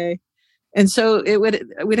 okay. And so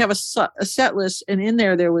we'd have a set list and in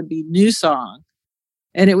there would be new song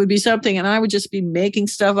and it would be something. And I would just be making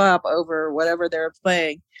stuff up over whatever they were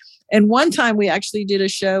playing. And one time we actually did a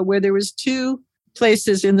show where there was 2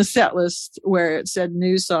 places in the set list where it said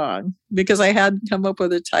new song because I hadn't come up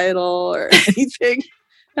with a title or anything.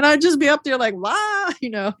 And I'd just be up there like, wow,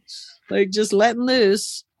 like just letting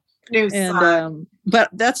loose. New song. But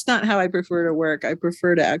that's not how I prefer to work. I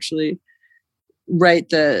prefer to actually write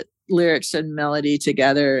the lyrics and melody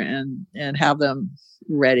together and have them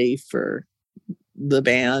ready for the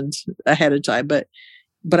band ahead of time. But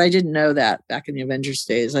I didn't know that back in the Avengers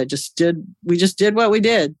days. We just did what we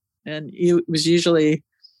did. And it was usually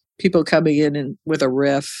people coming in and with a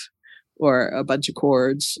riff or a bunch of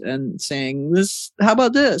chords and saying this, how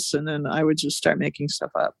about this? And then I would just start making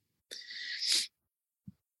stuff up.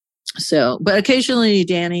 So, but occasionally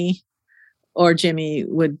Danny or Jimmy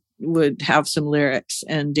would have some lyrics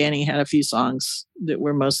and Danny had a few songs that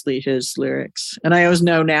were mostly his lyrics. And I always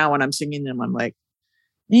know now when I'm singing them, I'm like,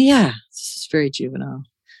 yeah, this is very juvenile.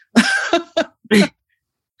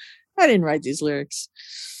 I didn't write these lyrics.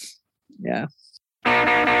 Yeah.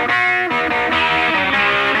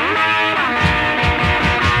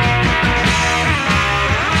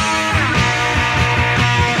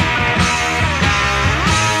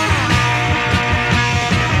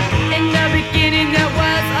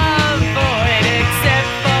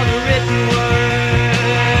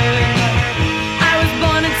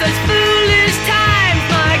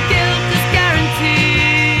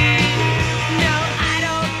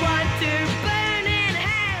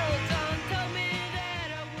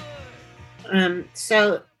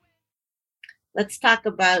 So let's talk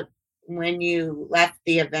about when you left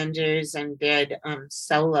the Avengers and did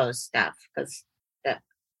solo stuff, because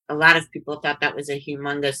a lot of people thought that was a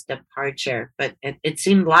humongous departure, but it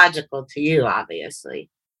seemed logical to you, obviously.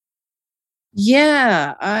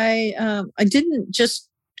 Yeah, I didn't just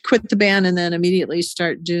quit the band and then immediately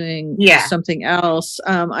start doing something else.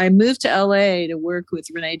 I moved to LA to work with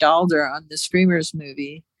Renee Daalder on the Screamers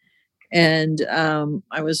movie. And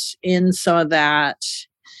I was in some of that.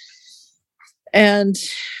 And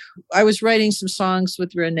I was writing some songs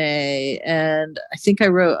with Renee. And I think I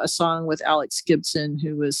wrote a song with Alex Gibson,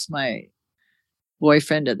 who was my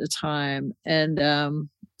boyfriend at the time. And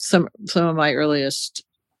some of my earliest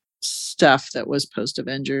stuff that was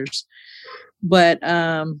post-Avengers. But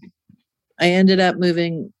I ended up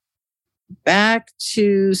moving back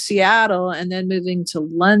to Seattle and then moving to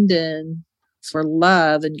London for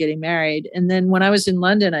love and getting married. And then when I was in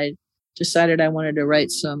London, I decided I wanted to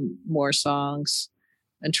write some more songs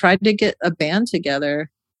and tried to get a band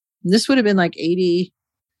together. And this would have been like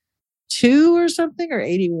 82 or something, or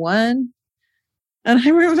 81. And I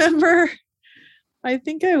remember, I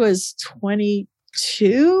think I was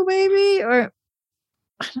 22 maybe, or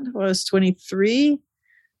I don't know if I was 23.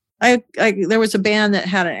 There was a band that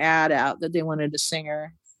had an ad out that they wanted a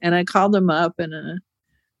singer. And I called them up and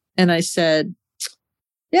I said,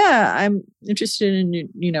 yeah, I'm interested in,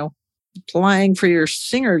 applying for your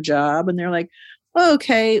singer job. And they're like, oh,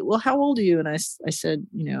 okay, well, how old are you? And I said,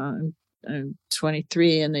 I'm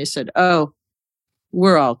 23. And they said, oh,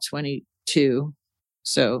 we're all 22.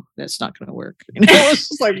 So that's not going to work. I was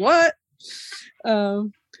just like, what?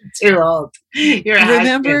 Too old.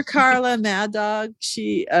 Remember Carla Mad Dog?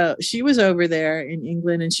 She was over there in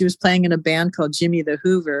England and she was playing in a band called Jimmy the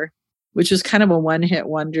Hoover, which was kind of a one-hit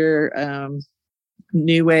wonder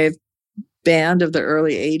new wave band of the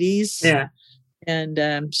early 80s. Yeah.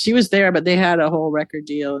 And she was there, but they had a whole record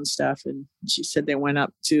deal and stuff. And she said they went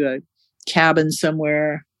up to a cabin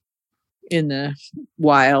somewhere in the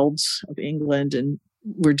wilds of England and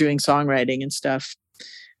were doing songwriting and stuff.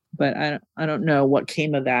 But I don't know what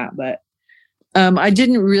came of that. But I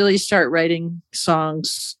didn't really start writing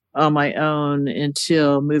songs on my own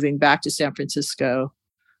until moving back to San Francisco,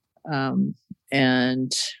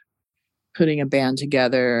 and putting a band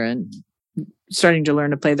together and starting to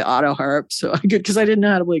learn to play the auto harp. So I could, because I didn't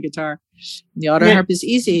know how to play guitar. The auto harp is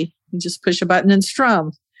easy. You just push a button and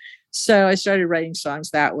strum. So I started writing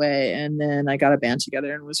songs that way. And then I got a band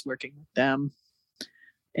together and was working with them.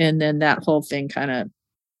 And then that whole thing kind of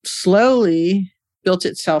slowly built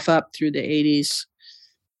itself up through the 80s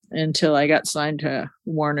until I got signed to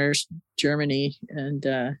Warner's Germany and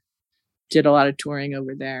did a lot of touring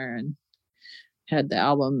over there and had the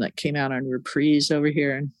album that came out on Reprise over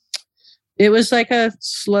here. And it was like a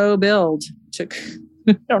slow build. Took,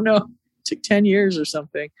 I don't know, took 10 years or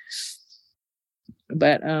something.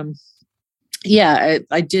 But yeah,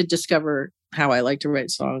 I did discover how I like to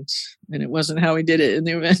write songs, and it wasn't how we did it in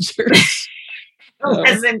the Avengers. It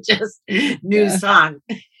wasn't just new song.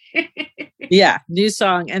 Yeah, new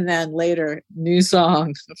song, and then later new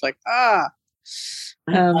song. It's like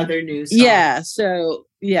other new song. Yeah, so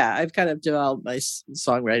yeah, I've kind of developed my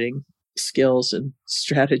songwriting skills and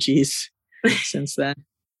strategies since then.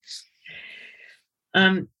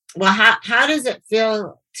 Well, how does it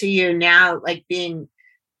feel to you now, like being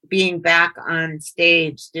back on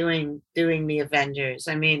stage doing the Avengers?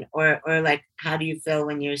 I mean, or like, how do you feel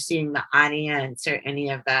when you're seeing the audience or any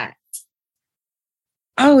of that?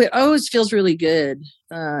 Oh, it always feels really good.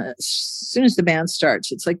 As soon as the band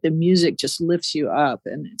starts, it's like the music just lifts you up,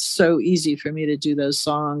 and it's so easy for me to do those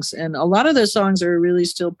songs. And a lot of those songs are really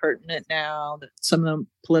still pertinent now. Some of them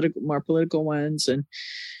more political ones, and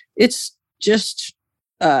it's just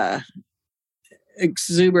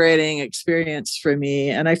exuberating experience for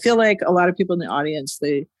me. And I feel like a lot of people in the audience,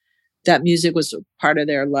 that music was a part of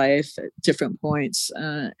their life at different points,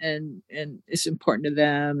 and it's important to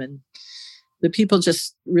them, and the people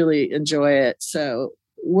just really enjoy it. So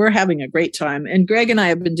we're having a great time. And Greg and I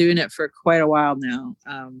have been doing it for quite a while now,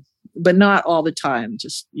 but not all the time,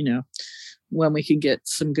 just, when we can get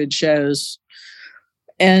some good shows.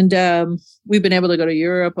 And we've been able to go to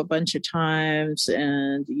Europe a bunch of times,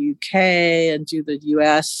 and the UK, and do the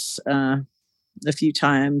US a few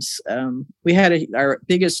times. We had our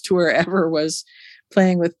biggest tour ever was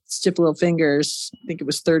playing with Stiff Little Fingers. I think it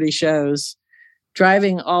was 30 shows,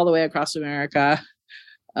 driving all the way across America,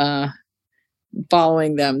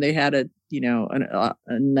 following them. They had a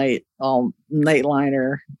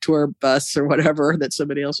nightliner tour bus or whatever that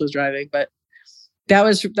somebody else was driving, but that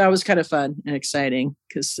was kind of fun and exciting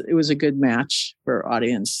because it was a good match for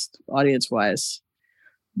audience wise.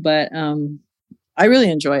 But I really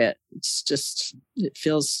enjoy it. It's just, it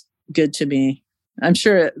feels good to me. I'm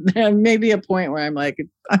sure there may be a point where I'm like,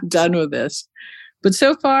 I'm done with this, but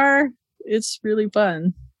so far it's really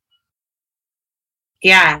fun.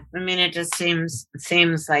 Yeah, I mean, it just seems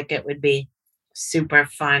like it would be super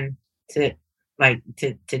fun to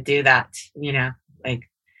do that, like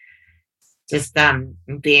just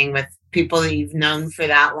being with people that you've known for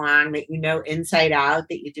that long, that inside out,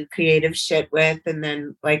 that you do creative shit with, and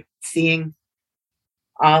then like seeing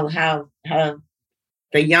all how the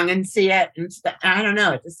youngins see it and stuff. I don't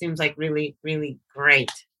know, it just seems like really, really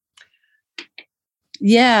great.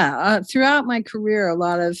 Yeah, throughout my career, a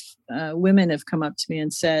lot of women have come up to me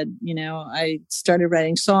and said, I started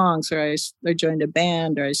writing songs, or I joined a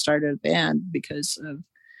band, or I started a band because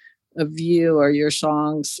of you or your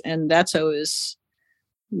songs. And that's always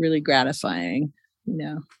really gratifying.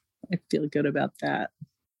 I feel good about that.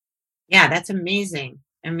 Yeah, that's amazing.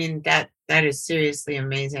 I mean, that is seriously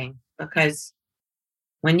amazing, because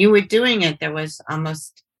when you were doing it, there was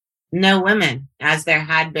almost no women, as there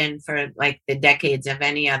had been for like the decades of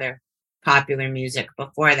any other popular music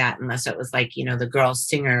before that, unless it was like, the girl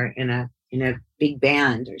singer in a big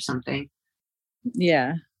band or something.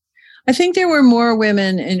 Yeah. I think there were more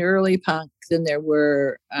women in early punk than there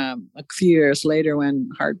were a few years later when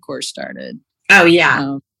hardcore started. Oh,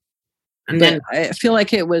 yeah. And then I feel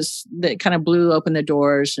like it kind of blew open the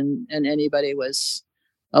doors, and anybody was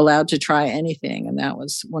allowed to try anything. And that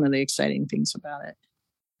was one of the exciting things about it.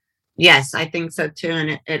 Yes, I think so too.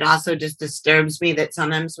 And it also just disturbs me that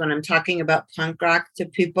sometimes when I'm talking about punk rock to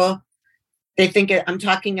people, they think I'm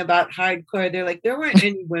talking about hardcore. They're like, there weren't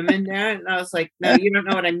any women there. And I was like, no, you don't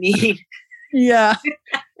know what I mean. Yeah.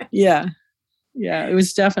 Yeah. Yeah. It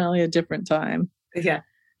was definitely a different time. Yeah.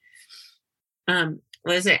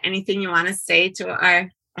 Was there anything you want to say to our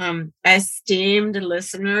esteemed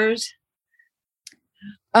listeners?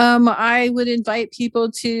 I would invite people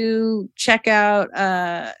to check out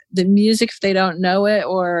the music if they don't know it,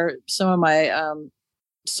 or some of my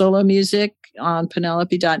solo music on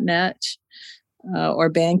Penelope.net.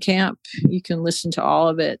 or Bandcamp. You can listen to all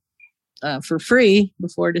of it for free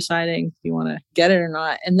before deciding if you want to get it or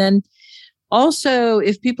not. And then also,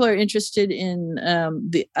 if people are interested in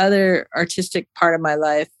the other artistic part of my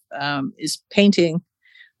life, is painting.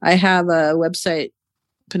 I have a website,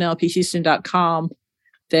 PenelopeHouston.com,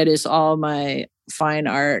 that is all my fine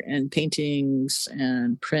art and paintings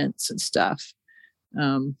and prints and stuff.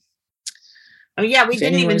 Oh yeah, we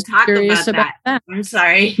didn't even talk about that. I'm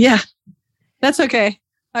sorry. Yeah, that's okay.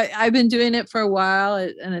 I've been doing it for a while,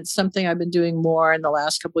 and it's something I've been doing more in the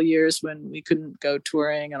last couple of years when we couldn't go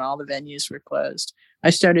touring and all the venues were closed.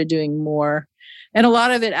 I started doing more, and a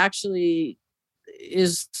lot of it actually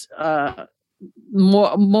is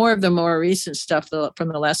more of the more recent stuff from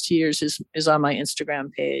the last 2 years is on my Instagram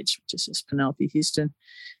page, which is just Penelope Houston,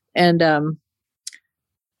 and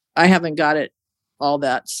I haven't got all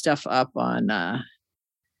that stuff up on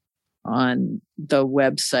the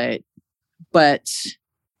website, but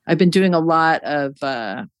I've been doing a lot of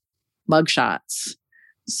mugshots.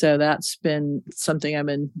 So that's been something I've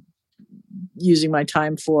been using my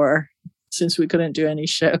time for since we couldn't do any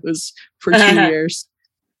shows for 2 years.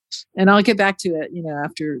 And I'll get back to it,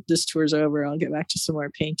 after this tour's over, I'll get back to some more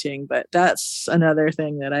painting. But that's another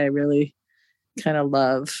thing that I really kind of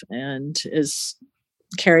love and has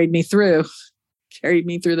carried me through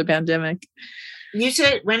the pandemic. You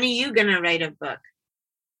said, when are you going to write a book?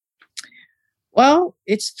 Well,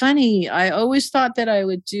 it's funny. I always thought that I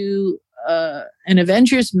would do an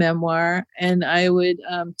Avengers memoir, and I would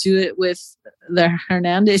do it with the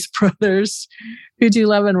Hernandez brothers, who do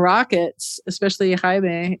Love and Rockets, especially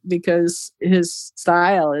Jaime, because his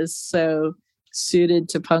style is so suited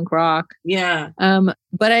to punk rock. Yeah.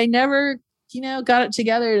 But I never, got it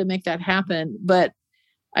together to make that happen. But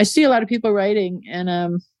I see a lot of people writing,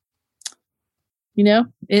 and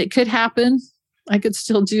it could happen. I could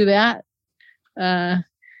still do that.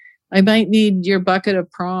 I might need your bucket of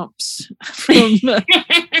prompts from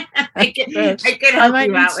I could help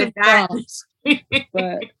you out with that.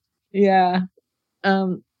 But yeah,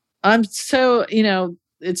 I'm so,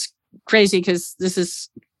 it's crazy because this is,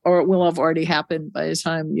 or will have already happened by the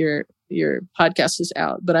time your podcast is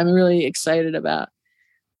out, but I'm really excited about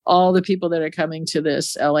all the people that are coming to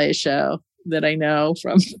this LA show that I know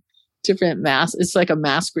from different it's like a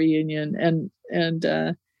mask reunion, and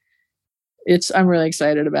I'm really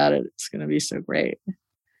excited about it. It's going to be so great.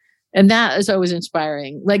 And that is always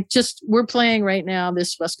inspiring. Like, we're playing right now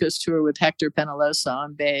this West Coast tour with Hector Penalosa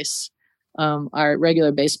on bass. Our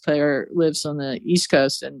regular bass player lives on the East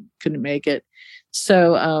Coast and couldn't make it.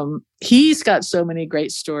 So he's got so many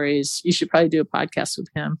great stories. You should probably do a podcast with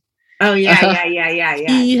him. Oh, yeah.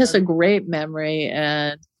 He has a great memory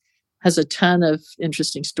and has a ton of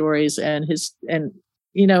interesting stories. And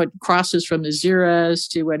it crosses from the Zeros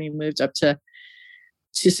to when he moved up to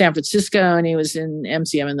San Francisco, and he was in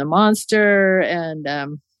MCM and the Monster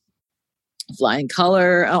and Flying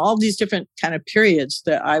Color, all these different kind of periods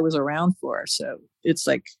that I was around for. So it's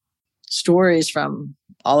like stories from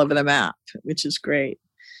all over the map, which is great.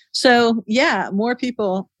 So yeah, more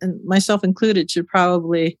people, and myself included, should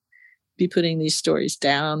probably be putting these stories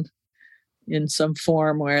down in some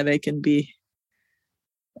form where they can be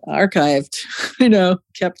archived,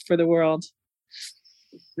 kept for the world.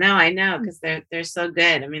 No, I know, because they're so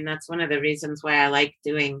good. I mean, that's one of the reasons why I like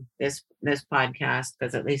doing this podcast,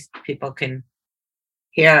 because at least people can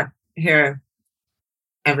hear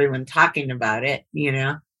everyone talking about it,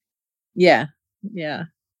 Yeah.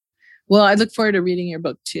 Well, I look forward to reading your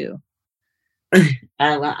book too.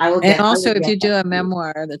 I will. And also, if you do a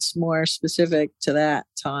memoir that's more specific to that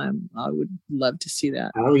time, I would love to see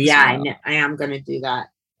that. Oh yeah, well. I am going to do that.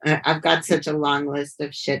 I've got such a long list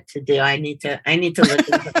of shit to do. I need to look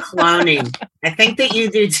into cloning. I think that you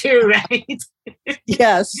do too, right?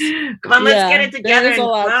 Yes. Come on, let's get it together and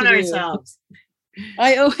clone ourselves.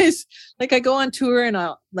 I always I go on tour and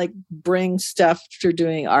I'll bring stuff for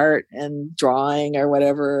doing art and drawing or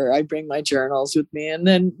whatever. I bring my journals with me, and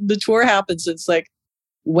then the tour happens. It's like,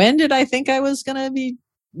 when did I think I was going to be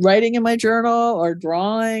writing in my journal or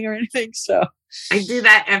drawing or anything? So I do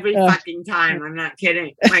that every fucking time. I'm not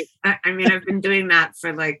kidding. I mean, I've been doing that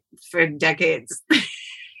for decades.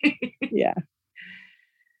 Yeah.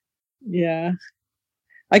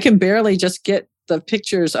 I can barely just get the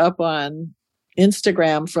pictures up on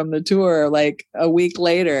Instagram from the tour a week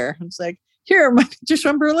later. It's like, here are my pictures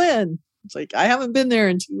from Berlin. It's like, I haven't been there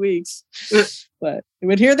in 2 weeks, but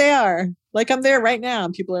here they are. I'm there right now,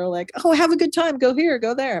 and people are like, oh, have a good time. Go here,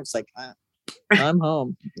 go there. It's like, I'm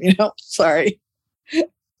home, sorry.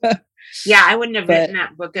 Yeah, I wouldn't have written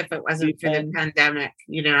that book if it wasn't for the pandemic,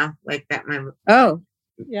 that. Oh,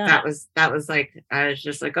 Yeah. That was like, I was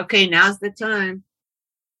just like, okay, now's the time.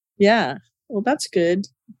 Yeah. Well, that's good.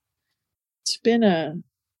 It's been a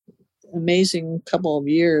amazing couple of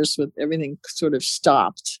years with everything sort of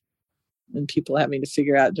stopped and people having to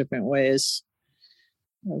figure out different ways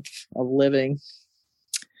of living.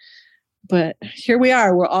 But here we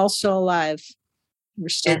are. We're all still alive. We're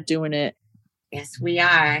still doing it. Yes, we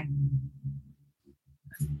are.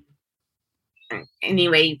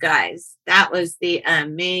 Anyway, you guys, that was the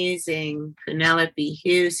amazing Penelope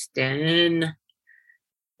Houston.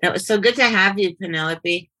 That was so good to have you,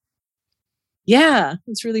 Penelope. Yeah,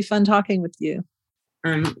 it's really fun talking with you.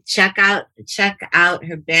 Check out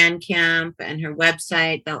her Bandcamp and her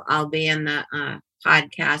website. They'll all be in the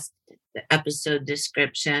podcast episode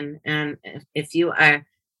description. And if you are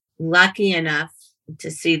lucky enough to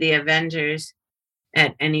see the Avengers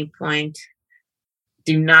at any point,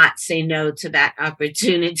 do not say no to that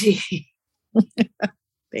opportunity.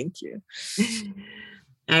 Thank you.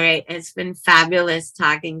 All right. It's been fabulous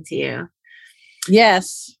talking to you.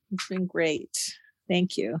 Yes, it's been great.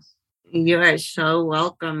 Thank you. You are so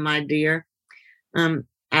welcome, my dear.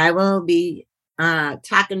 I will be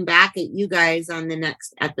talking back at you guys on the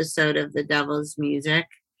next episode of The Devil's Music.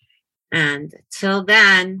 And till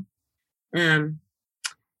then,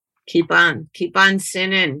 keep on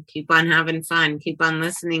sinning, keep on having fun, keep on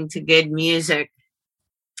listening to good music.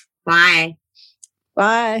 Bye.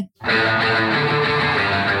 Bye.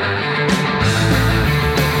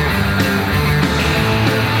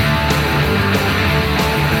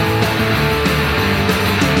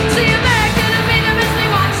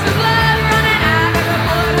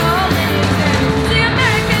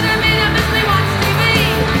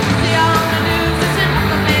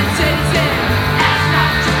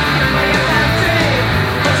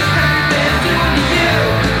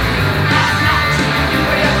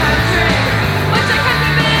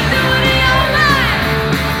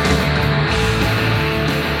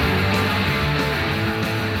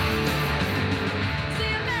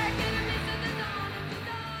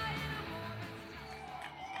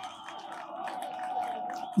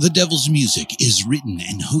 The Devil's Music is written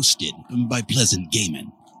and hosted by Pleasant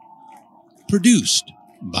Gehman. Produced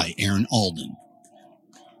by Aaron Alden.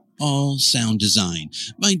 All sound design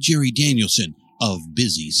by Jerry Danielson of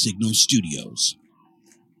Busy Signal Studios.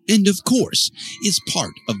 And of course, is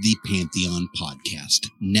part of the Pantheon Podcast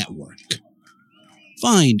Network.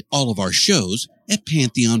 Find all of our shows at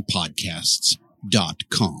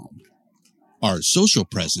pantheonpodcasts.com. Our social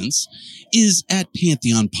presence is at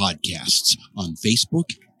Pantheon Podcasts on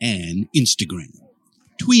Facebook and Instagram.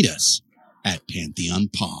 Tweet us at Pantheon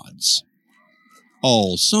Pods.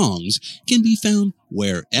 All songs can be found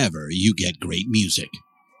wherever you get great music.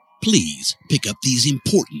 Please pick up these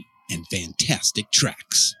important and fantastic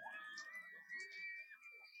tracks.